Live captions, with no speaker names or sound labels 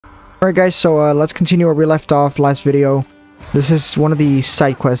Alright guys, so let's continue where we left off last video. This is one of the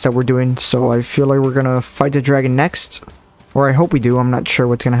side quests that we're doing, so I feel like we're gonna fight the dragon next. Or I hope we do, I'm not sure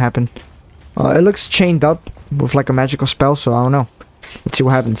what's gonna happen. It looks chained up with like a magical spell, so I don't know. Let's see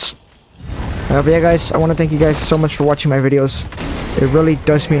what happens. But yeah guys, I want to thank you guys so much for watching my videos. It really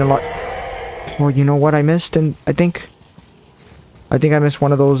does mean a lot. Well, you know what I missed? And I think I missed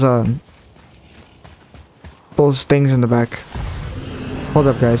one of those things in the back. Hold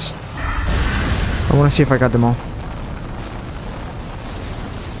up guys. I want to see if I got them all.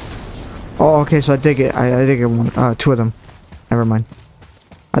 Oh, okay, so I did get one, two of them. Never mind.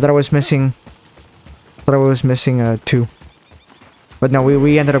 I thought I was missing. Two. But no,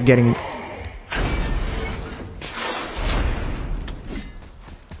 we ended up getting.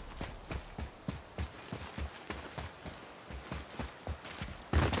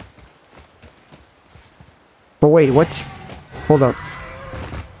 But wait, what? Hold up.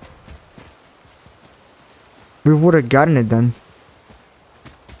 We would have gotten it then.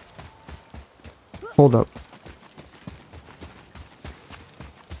 Hold up.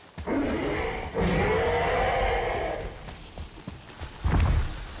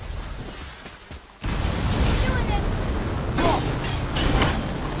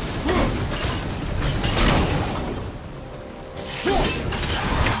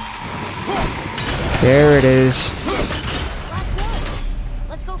 There it is.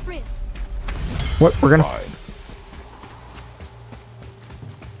 Let's go free. What? We're gonna.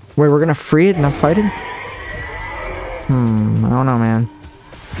 Wait, we're gonna free it, not fight it? I don't know, man.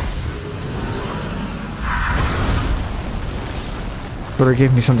 Better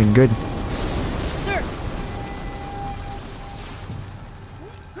give me something good. Sir.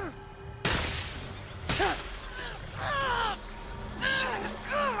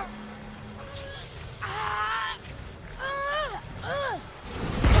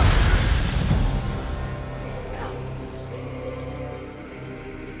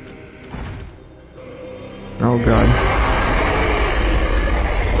 Oh god.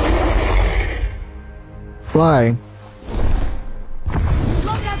 Fly.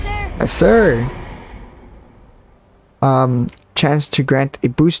 Look out there. Yes, sir. Chance to grant a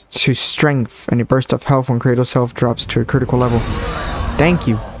boost to strength and a burst of health when Kratos' health drops to a critical level. Thank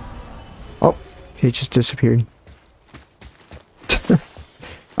you. Oh, he just disappeared.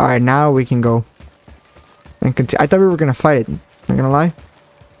 Alright, now we can go. And continue. I thought we were gonna fight it. Not gonna lie.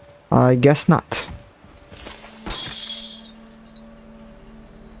 I guess not.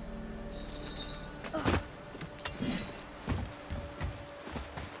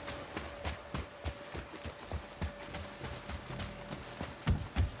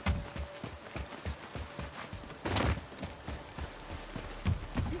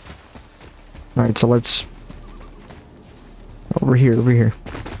 Alright, so let's... Over here.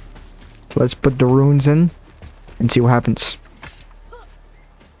 Let's put the runes in and see what happens.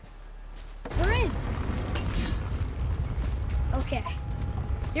 We're in. Okay.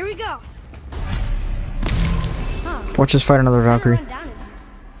 Here we go. Huh. Watch us fight another Valkyrie.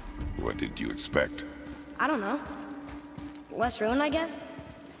 What did you expect? I don't know. Less ruin, I guess?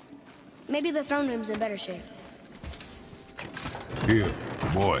 Maybe the throne room's in better shape. Here,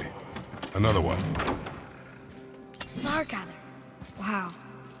 boy. Another one. Stargather. Wow.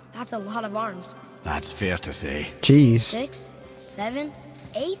 That's a lot of arms. That's fair to say. Jeez. 6, 7,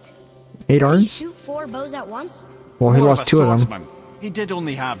 8? 8 Did he arms? shoot 4 bows at once? Well, he More lost of a 2 of them. swordsman. He did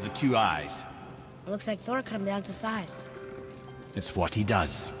only have the 2 eyes. It looks like Thor cut him down to size. It's what he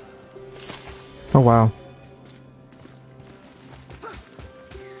does. Oh, wow.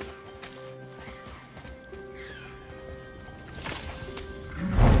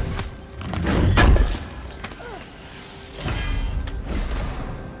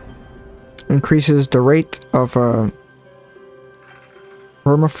 Increases the rate of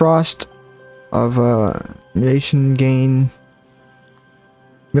permafrost of relation gain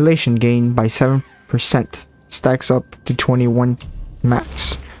by 7%. Stacks up to 21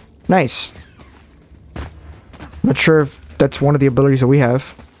 max. Nice. Not sure if that's one of the abilities that we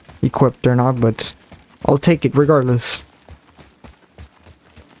have equipped or not, but I'll take it regardless.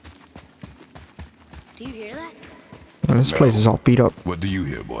 Do you hear that? And this place is all beat up. What do you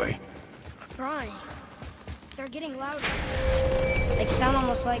hear, boy? Crying. They're getting louder. They sound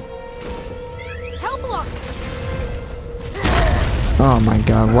almost like... Help lock! Oh my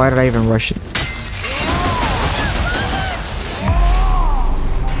god, why did I even rush it?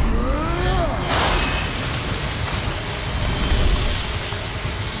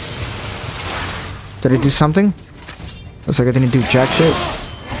 Did I do something? Looks like I didn't do jack shit.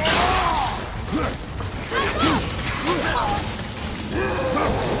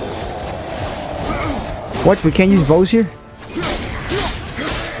 What? We can't use bows here?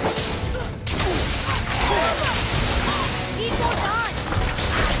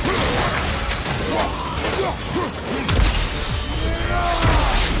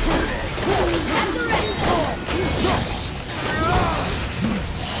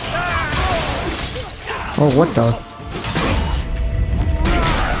 Oh, what the?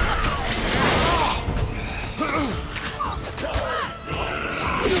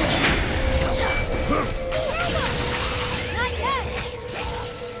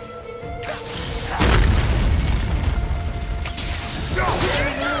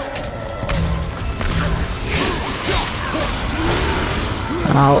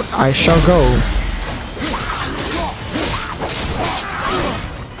 Out I shall go.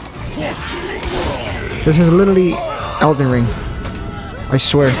 This is literally Elden Ring. I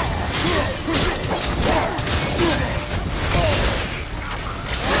swear.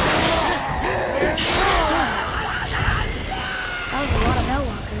 That was a lot of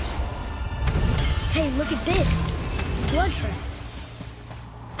Hellwalkers. Hey, look at this. Blood trail.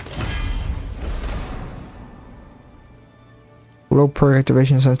 Low perk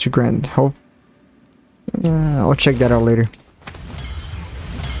activation is such a grand. Hope. I'll check that out later.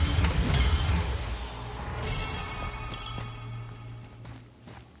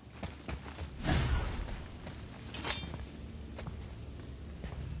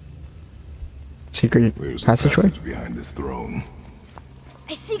 Secret There's a passageway? passage behind this throne.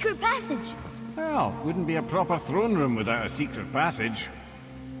 A secret passage. Well, wouldn't be a proper throne room without a secret passage.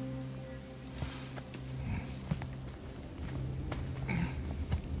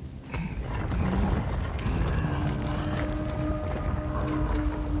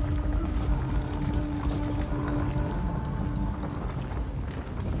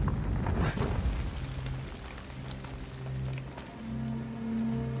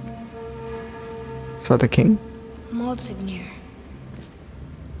 Is that the king? Maldsignir.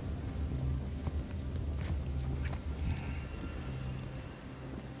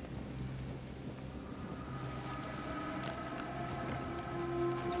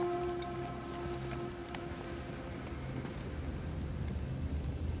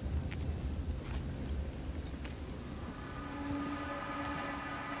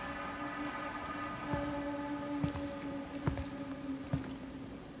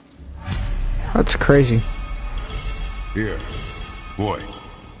 That's crazy. Here, boy.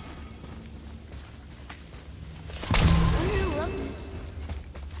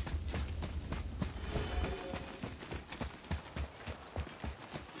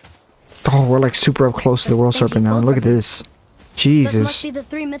 Oh, we're like super up close to the world serpent now. Look at this. This must Jesus. be the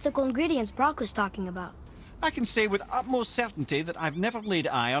 3 mythical ingredients Brock was talking about. I can say with utmost certainty that I've never laid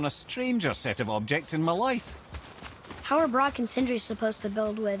eye on a stranger set of objects in my life. How are Brock and Sindri supposed to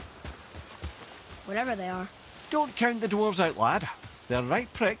build with whatever they are? Don't count the dwarves out, lad. They're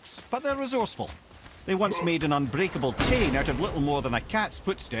right pricks, but they're resourceful. They once made an unbreakable chain out of little more than a cat's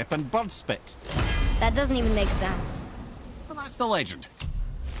footstep and bird spit. That doesn't even make sense. Well, that's the legend.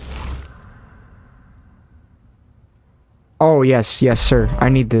 Oh, yes, yes, sir. I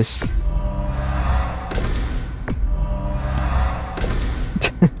need this.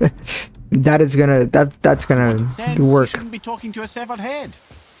 That's gonna Sense, you work. shouldn't be talking to a severed head.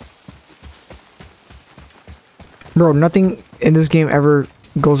 Bro, nothing in this game ever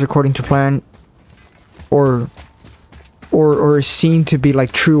goes according to plan or is seen to be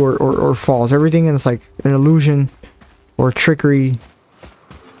like true or false. Everything is like an illusion or trickery.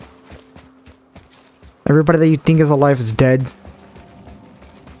 Everybody that you think is alive is dead.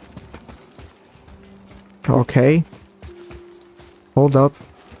 Okay. Hold up.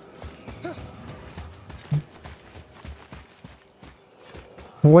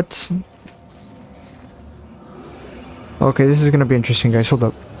 What? Okay, this is gonna be interesting, guys. Hold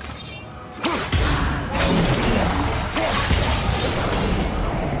up.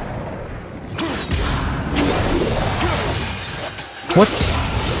 What?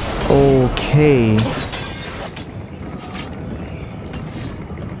 Okay.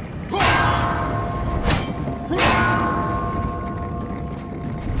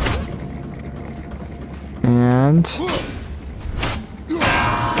 And...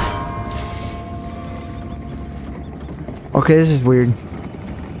 okay, this is weird.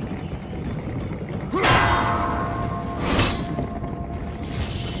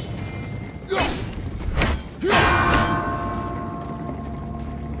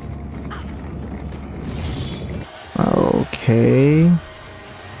 Okay.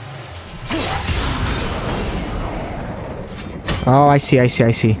 Oh, I see.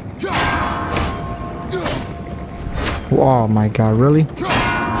 Oh my god, really?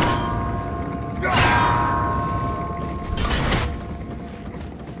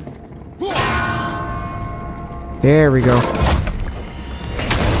 There we go.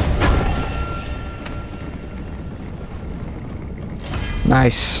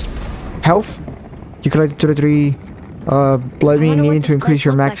 Nice. Health? You collect 33 blood mean needing to increase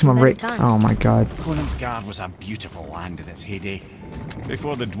your maximum rate. Oh my god. Midgard was a beautiful land in its heyday,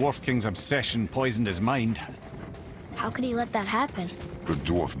 before the Dwarf King's obsession poisoned his mind. How could he let that happen? The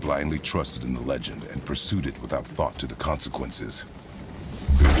dwarf blindly trusted in the legend and pursued it without thought to the consequences.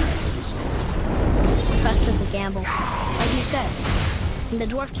 This is the result. Trust is a gamble. Like you said. And the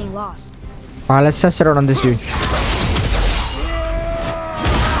Dwarf King lost. Alright, let's test it out on this dude.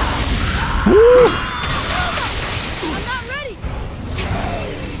 Woo! I'm not ready!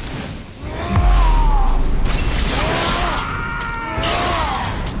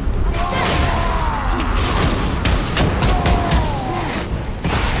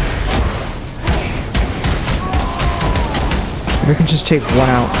 We can just take one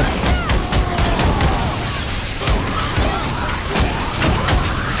out.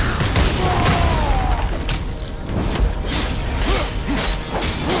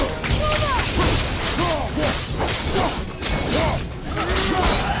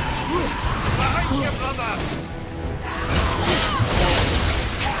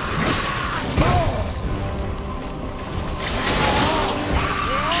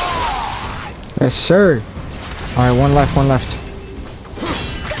 Yes, sir. Alright, one left, one left.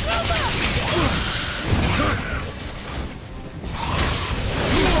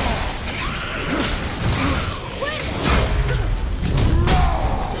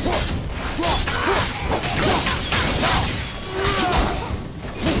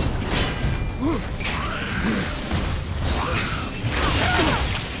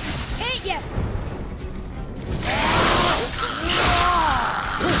 Ain't ya?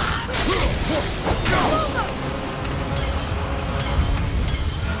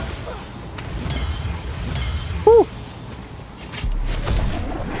 Woo.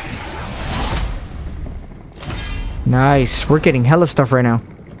 Nice. We're getting hella stuff right now.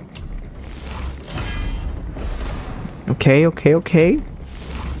 Okay, okay, okay.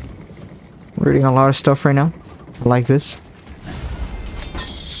 We're getting a lot of stuff right now. I like this.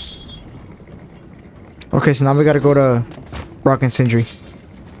 Okay, so now we gotta go to Rock and Sindri.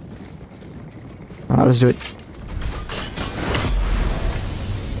 Let's do it.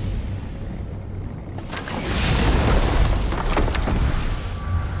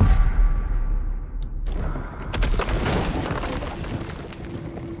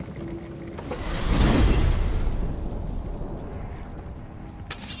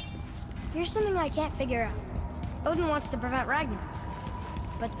 Here's something I can't figure out. Odin wants to prevent Ragnarok,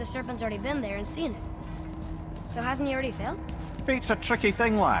 but the serpent's already been there and seen it. So hasn't he already failed? Fate's a tricky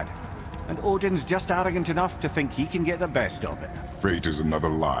thing, lad. And Odin's just arrogant enough to think he can get the best of it. Fate is another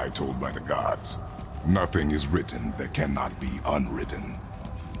lie told by the gods. Nothing is written that cannot be unwritten.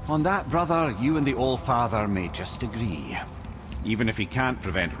 On that, brother, you and the All-Father may just agree. Even if he can't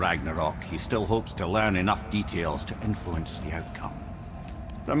prevent Ragnarok, he still hopes to learn enough details to influence the outcome.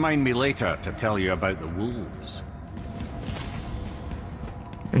 Remind me later to tell you about the wolves.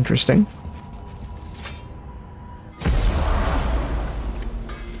 Interesting.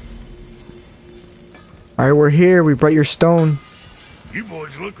 Alright, we're here. We brought your stone. You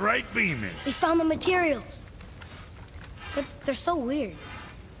boys look right beaming. We found the materials. But they're so weird.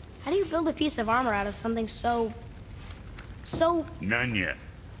 How do you build a piece of armor out of something so... None ya.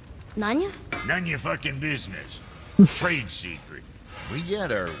 Nanya? None ya fucking business. Trade secret. We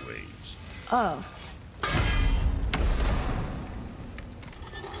get our ways. Oh.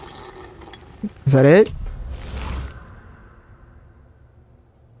 Is that it?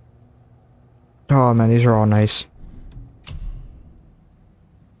 Oh man, these are all nice.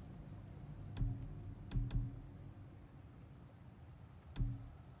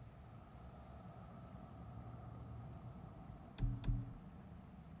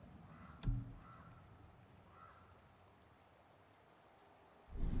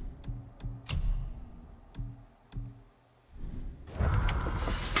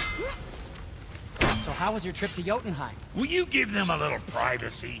 So how was your trip to Jotunheim? Will you give them a little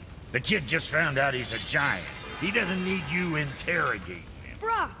privacy? The kid just found out he's a giant. He doesn't need you interrogating him.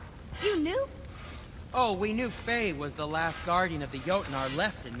 Brock, you knew? Oh, we knew Faye was the last guardian of the Jotnar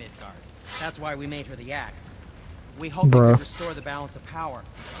left in Midgard. That's why we made her the axe. We hoped it could restore the balance of power.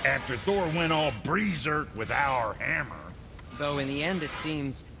 After Thor went all berserk with our hammer. Though in the end it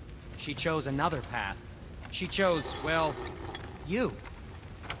seems she chose another path. She chose, well, you.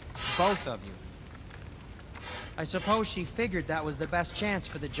 Both of you. I suppose she figured that was the best chance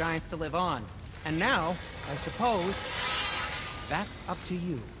for the giants to live on. And now, I suppose, that's up to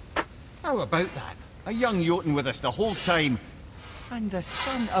you. How about that? A young Jotun with us the whole time. And the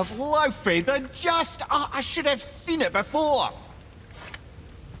son of Laufey, the just... Oh, I should have seen it before.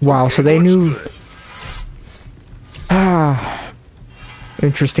 Wow, so they knew... Ah...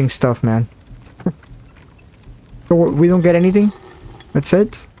 Interesting stuff, man. So we don't get anything? That's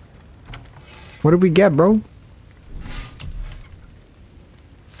it? What did we get, bro?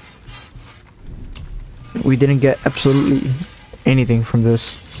 We didn't get absolutely anything from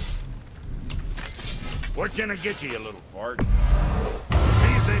this. What can I get you, you little fart? See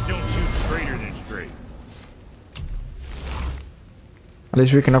if they don't shoot straighter than straight. At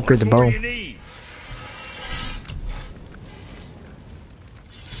least we can upgrade the What bow. do you need?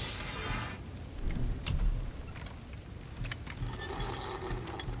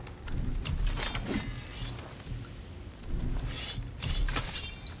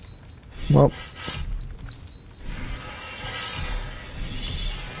 Well.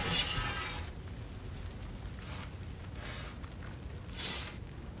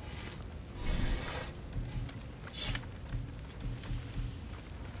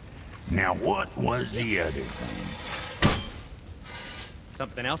 Now what was the other thing?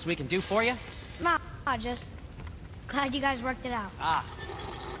 Something else we can do for you? Nah, just glad you guys worked it out. Ah.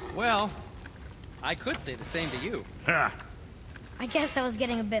 Well, I could say the same to you. Ha! I guess I was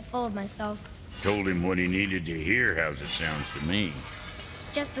getting a bit full of myself. Told him what he needed to hear, how's it sounds to me.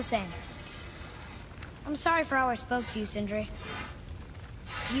 Just the same. I'm sorry for how I spoke to you, Sindri.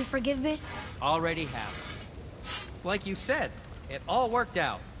 You forgive me? Already have. Like you said, it all worked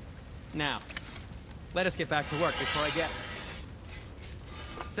out. Now, let us get back to work before I get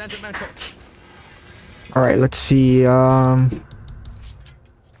sentimental. Alright, let's see,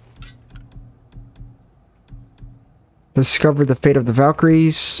 discover the fate of the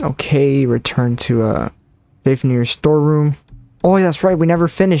Valkyries. Okay, return to, Fafnir's storeroom. Oh, that's right, we never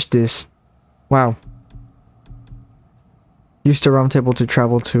finished this. Wow. Use the round table to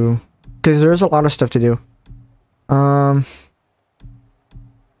travel to... Because there's a lot of stuff to do.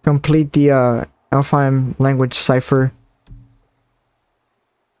 Complete the, Elfheim language cipher.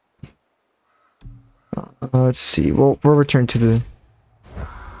 Let's see, we'll return to the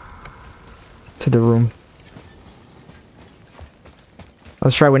room.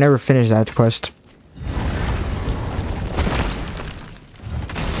 That's right, we never finished that quest.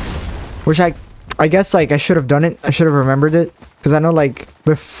 Which I guess, like, I should have done it. I should have remembered it. Because I know, like,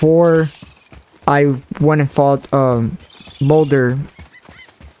 before I went and fought, Mulder,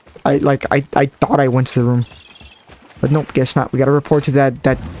 I thought I went to the room. But nope, guess not. We gotta report to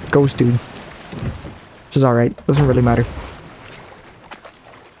that ghost dude. Which is alright. Doesn't really matter.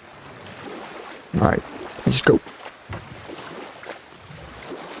 Alright, let's go.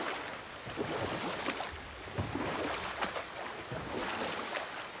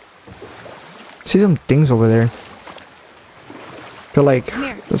 See some things over there. Feel like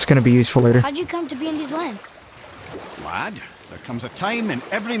that's gonna be useful later. How'd you come to be in these lands? Lad, there comes a time in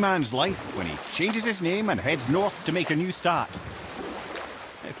every man's life when he changes his name and heads north to make a new start.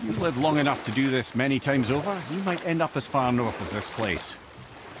 If you live long enough to do this many times over, you might end up as far north as this place.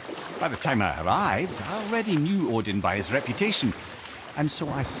 By the time I arrived, I already knew Odin by his reputation, and so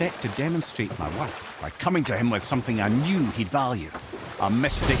I set to demonstrate my worth by coming to him with something I knew he'd value. A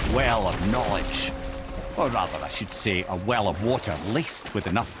mystic well of knowledge. Or rather, I should say, a well of water laced with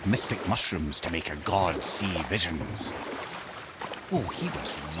enough mystic mushrooms to make a god see visions. Oh, he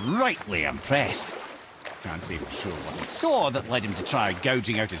was rightly impressed. Can't say for sure what he saw that led him to try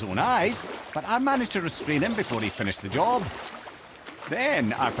gouging out his own eyes, but I managed to restrain him before he finished the job.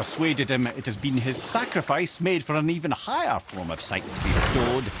 Then I persuaded him it has been his sacrifice made for an even higher form of sight to be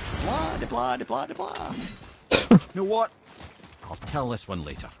restored. Blah, de blah, de blah, de blah. You know what? I'll tell this one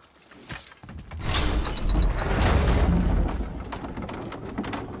later.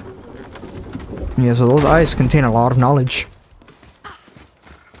 Yeah, so those eyes contain a lot of knowledge.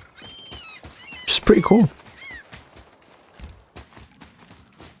 Which is pretty cool.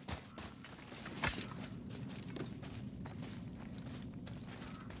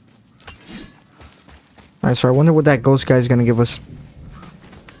 Alright, so I wonder what that ghost guy is gonna give us.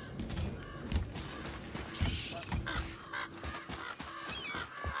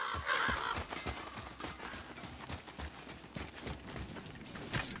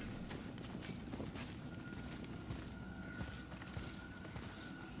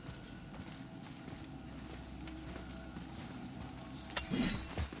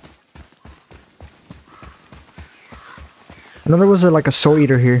 I know there was like a soul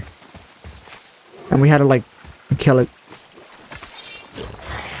eater here. And we had to like kill it.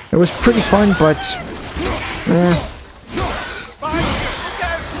 It was pretty fun, but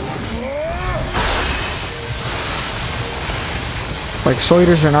Like,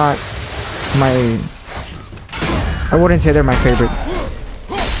 Soiters are not my... I wouldn't say they're my favorite.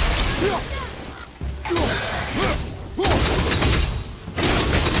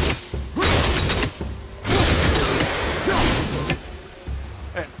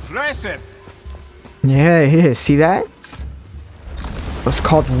 Impressive! Yeah, yeah, see that? That's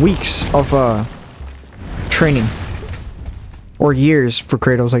called weeks of training. Or years for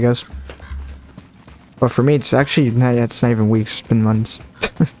Kratos, I guess. But for me, it's actually, it's not even weeks, it's been months.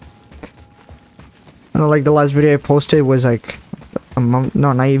 I know, like, the last video I posted was like a month,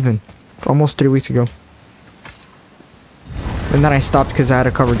 no, not even, almost 3 weeks ago. And then I stopped because I had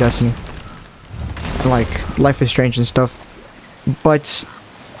to cover Destiny. And, like, Life is Strange and stuff. But,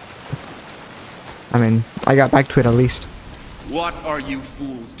 I mean, I got back to it at least. What are you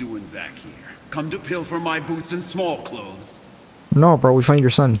fools doing back here? Come to pilfer my boots and small clothes? No, bro, we found your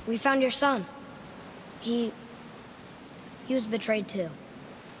son. We found your son. He was betrayed too.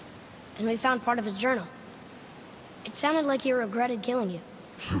 And we found part of his journal. It sounded like he regretted killing you.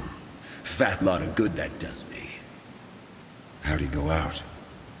 Fat lot of good that does me. How'd he go out?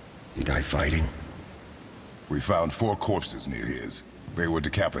 He die fighting? We found 4 corpses near his. They were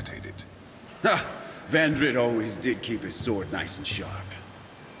decapitated. Ha! Vandrid always did keep his sword nice and sharp.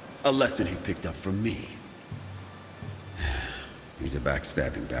 A lesson he picked up from me. He's a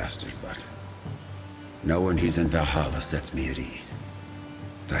backstabbing bastard, but knowing he's in Valhalla sets me at ease.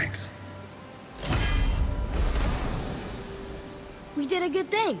 Thanks. We did a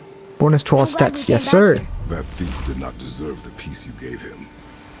good thing. Bonus 12 I'm glad we stats, came yes back sir. here. That thief did not deserve the peace you gave him.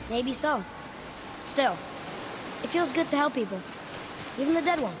 Maybe so. Still, it feels good to help people. Even the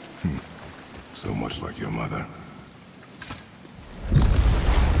dead ones. So much like your mother.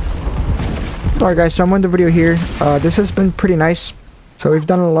 Alright guys, so I'm on the video here. This has been pretty nice. So we've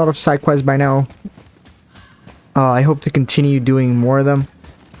done a lot of side quests by now. I hope to continue doing more of them.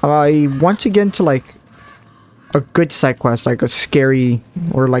 I want to get into like a good side quest, like a scary,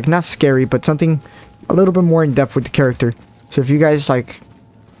 or like not scary, but something a little bit more in depth with the character. So if you guys like,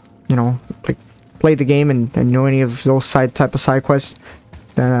 you know, like play the game and know any of those type of side quests,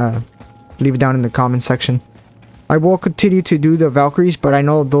 then leave it down in the comment section. I will continue to do the Valkyries, but I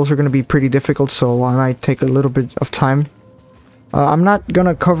know those are going to be pretty difficult, so I might take a little bit of time. I'm not going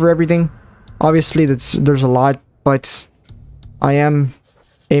to cover everything. Obviously, there's a lot, but I am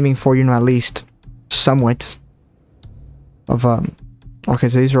aiming for, you know, at least somewhat of, okay,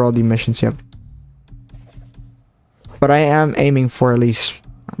 so these are all the missions, yep. But I am aiming for at least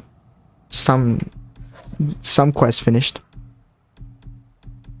some quests finished.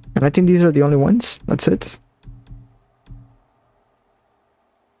 And I think these are the only ones. That's it.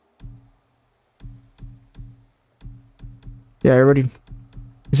 Yeah, I already...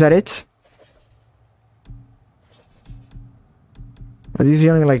 Is that it? Are these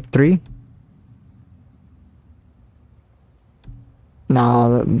only like 3?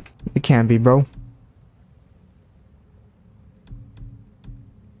 Nah, it can't be, bro.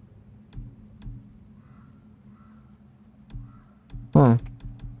 Huh.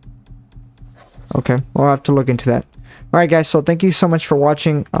 Okay, we'll have to look into that. Alright guys, so thank you so much for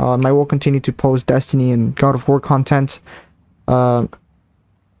watching. I will continue to post Destiny and God of War content. Right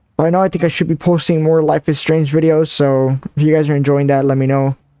now I think I should be posting more Life is Strange videos, so if you guys are enjoying that, let me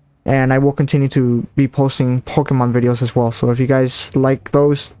know. And I will continue to be posting Pokemon videos as well, so if you guys like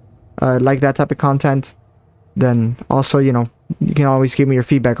those, like that type of content, then also, you know, you can always give me your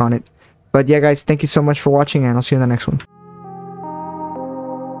feedback on it. But yeah guys, thank you so much for watching, and I'll see you in the next one.